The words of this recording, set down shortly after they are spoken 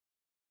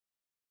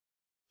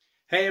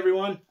Hey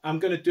everyone, I'm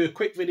going to do a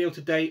quick video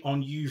today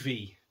on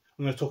UV.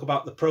 I'm going to talk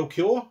about the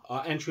Pro-Cure,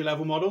 our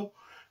entry-level model,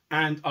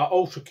 and our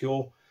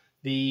Ultra-Cure,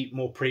 the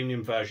more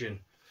premium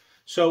version.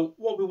 So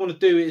what we want to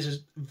do is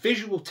a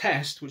visual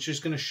test, which is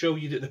going to show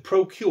you that the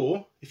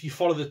Pro-Cure, if you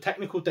follow the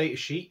technical data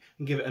sheet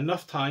and give it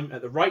enough time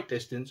at the right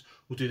distance,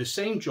 will do the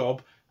same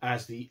job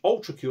as the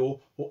Ultra-Cure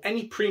or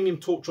any premium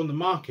torch on the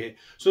market.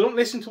 So don't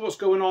listen to what's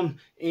going on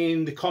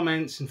in the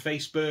comments and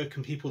Facebook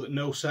and people that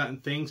know certain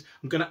things.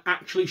 I'm going to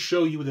actually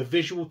show you with a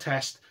visual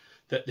test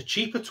that the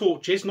cheaper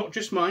torches, not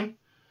just mine,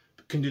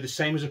 can do the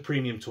same as a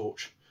premium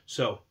torch.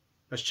 So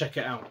let's check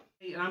it out.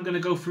 And I'm going to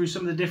go through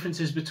some of the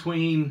differences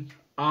between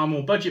our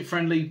more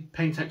budget-friendly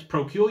PainTeX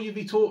Pro-Cure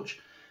UV torch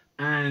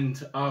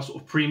and our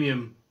sort of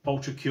premium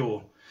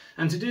Ultra-Cure.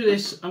 And to do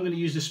this, I'm going to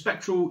use the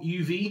Spectral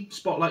UV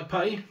Spotlight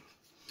Putty.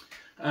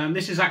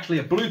 This is actually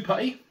a blue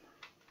putty,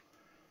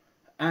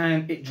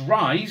 and it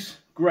dries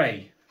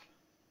grey.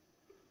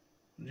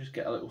 Just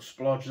get a little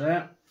splodge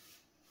there.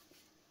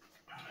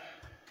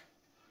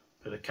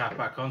 Put the cap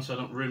back on so I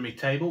don't ruin my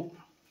table.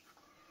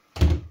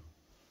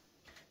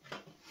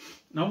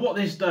 Now what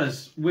this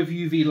does with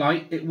UV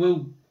light,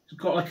 it's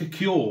got like a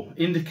cure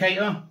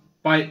indicator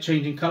by it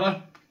changing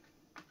colour.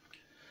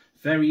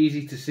 Very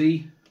easy to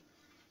see.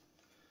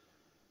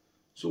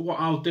 So what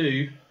I'll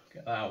do,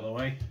 get that out of the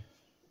way,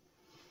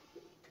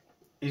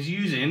 is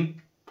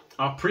using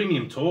our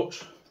premium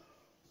torch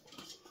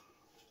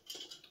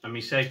and my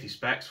safety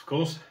specs, of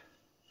course,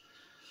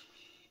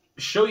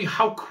 show you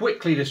how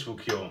quickly this will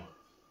cure.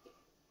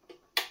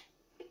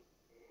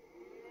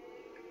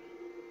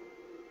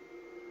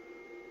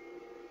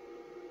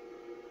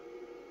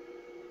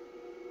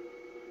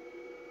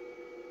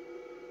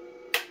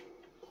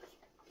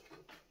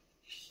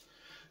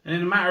 And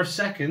in a matter of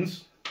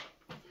seconds,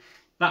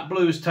 that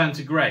blue has turned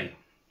to grey.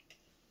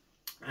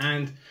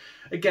 And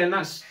again,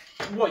 that's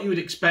what you would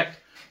expect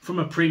from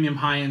a premium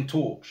high-end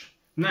torch.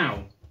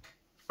 Now,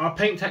 our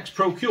PainTeX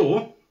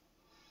Pro-Cure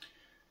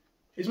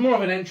is more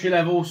of an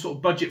entry-level, sort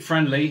of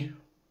budget-friendly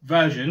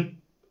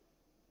version,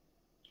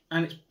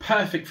 and it's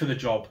perfect for the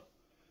job.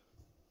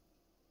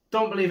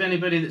 Don't believe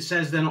anybody that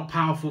says they're not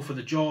powerful for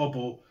the job,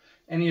 or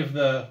any of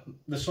the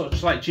sort of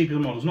slightly cheaper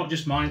models. Not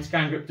just mine.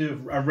 ScanGrip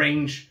do a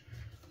range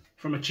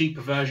from a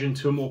cheaper version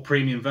to a more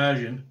premium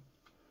version.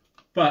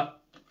 But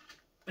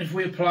if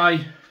we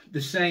apply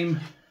the same,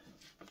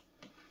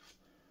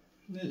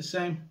 is it the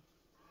same?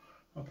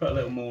 I'll put a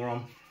little more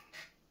on,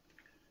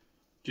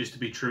 just to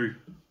be true.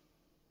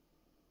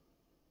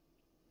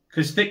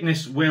 Because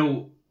thickness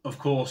will, of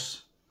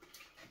course,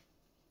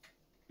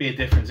 be a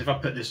difference. If I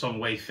put this on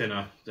way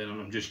thinner, then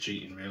I'm just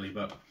cheating really,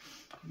 but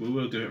we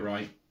will do it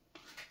right.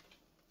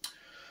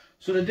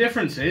 So the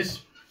difference is,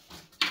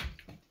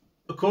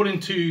 according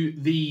to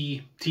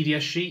the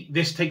TDS sheet,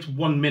 this takes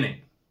 1 minute.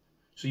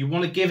 So you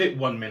want to give it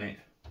 1 minute.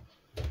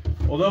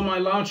 Although my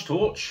large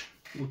torch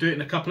will do it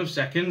in a couple of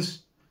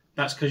seconds,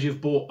 that's because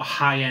you've bought a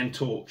high-end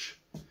torch.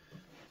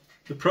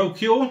 The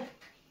Pro-Cure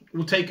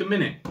will take a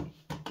minute.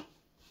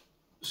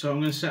 So I'm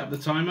going to set up the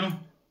timer.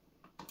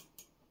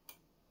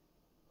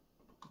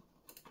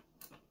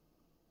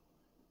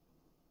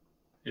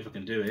 If I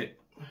can do it.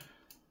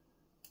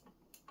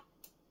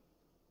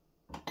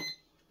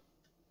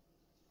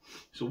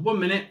 So 1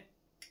 minute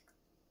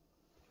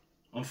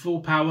on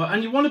full power,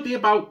 and you want to be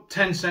about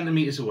 10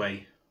 centimeters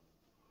away.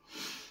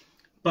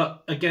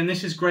 But again,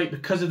 this is great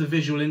because of the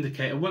visual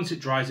indicator. Once it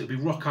dries, it'll be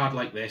rock hard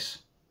like this,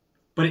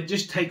 but it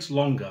just takes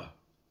longer.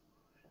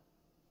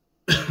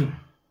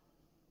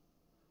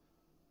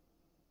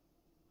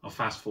 I'll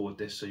fast forward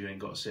this so you ain't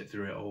got to sit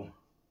through it all.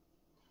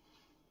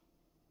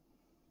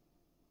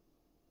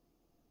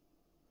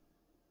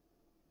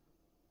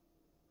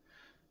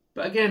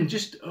 But again,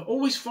 just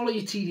always follow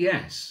your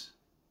TDS.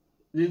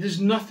 There's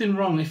nothing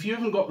wrong. If you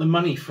haven't got the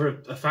money for a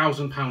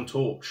 £1,000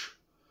 torch,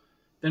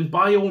 then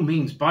by all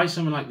means, buy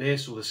something like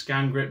this or the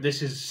ScanGrip.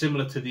 This is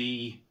similar to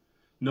the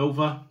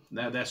Nova,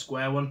 their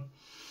square one.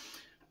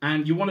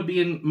 And you want to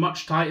be in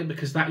much tighter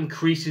because that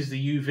increases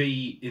the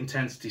UV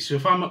intensity. So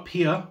if I'm up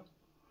here,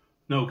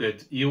 no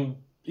good.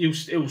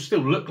 It'll still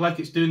look like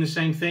it's doing the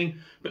same thing,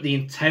 but the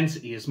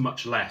intensity is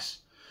much less.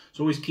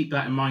 So always keep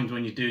that in mind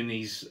when you're doing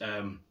these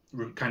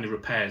kind of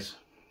repairs.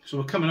 So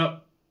we're coming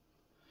up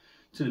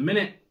to the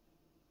minute,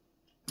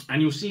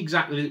 and you'll see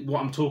exactly what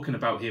I'm talking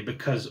about here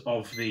because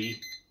of the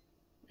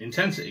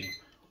intensity.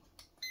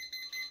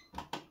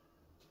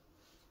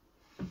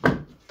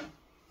 I'm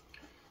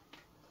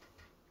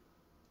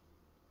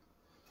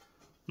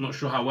not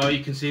sure how well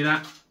you can see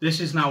that. This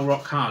is now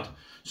rock hard.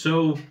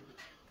 So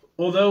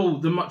although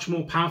the much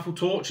more powerful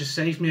torch has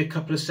saved me a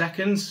couple of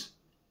seconds,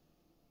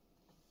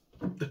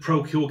 the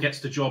Pro-Cure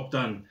gets the job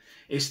done.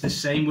 It's the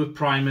same with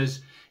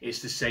primers.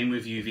 It's the same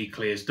with UV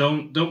clears.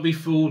 Don't be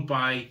fooled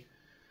by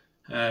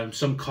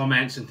some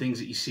comments and things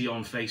that you see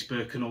on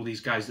Facebook and all these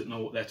guys that know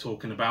what they're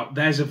talking about.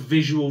 There's a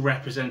visual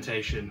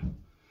representation.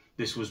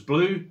 This was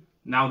blue.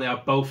 Now they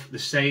are both the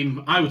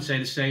same, I would say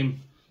the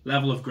same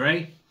level of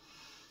grey.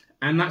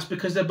 And that's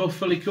because they're both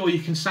fully cure.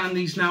 You can sand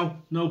these now,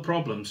 no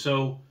problem.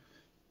 So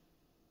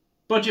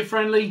budget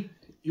friendly,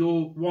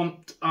 you'll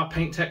want our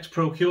PainTeX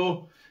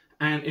Pro-Cure,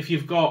 and if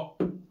you've got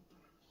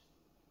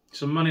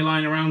some money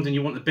lying around and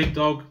you want the big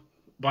dog,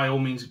 by all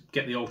means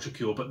get the Ultra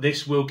Cure, but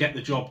this will get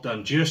the job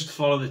done. Just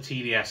follow the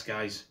TDS,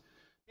 guys.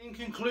 In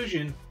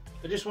conclusion,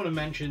 I just want to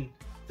mention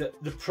that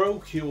the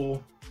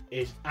Pro-Cure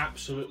is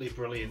absolutely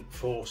brilliant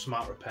for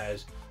smart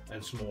repairs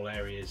and small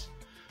areas.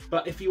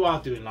 But if you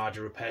are doing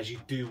larger repairs, you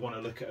do want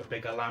to look at a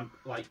bigger lamp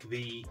like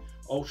the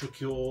Ultra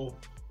Cure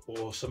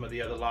or some of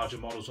the other larger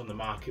models on the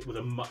market with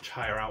a much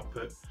higher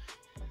output.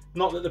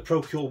 Not that the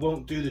Pro-Cure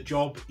won't do the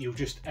job, you'll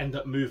just end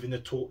up moving the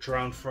torch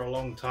around for a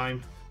long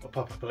time. I'll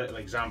pop up a little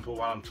example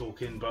while I'm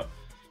talking, but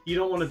you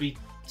don't want to be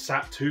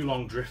sat too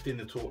long drifting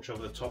the torch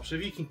over the top. So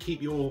if you can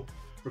keep your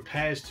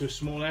repairs to a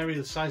small area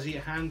the size of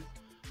your hand,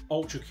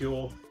 Ultra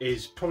Cure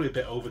is probably a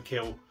bit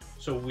overkill,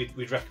 so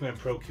we'd recommend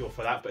Pro-Cure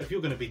for that. But if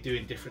you're going to be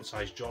doing different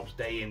size jobs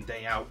day in,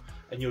 day out,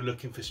 and you're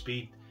looking for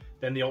speed,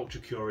 then the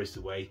Ultra Cure is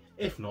the way.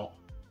 If not,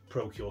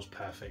 Pro-Cure's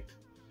perfect.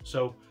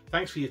 So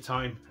thanks for your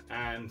time,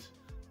 and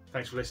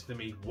thanks for listening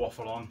to me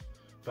waffle on.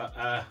 But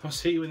I'll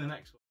see you in the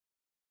next one.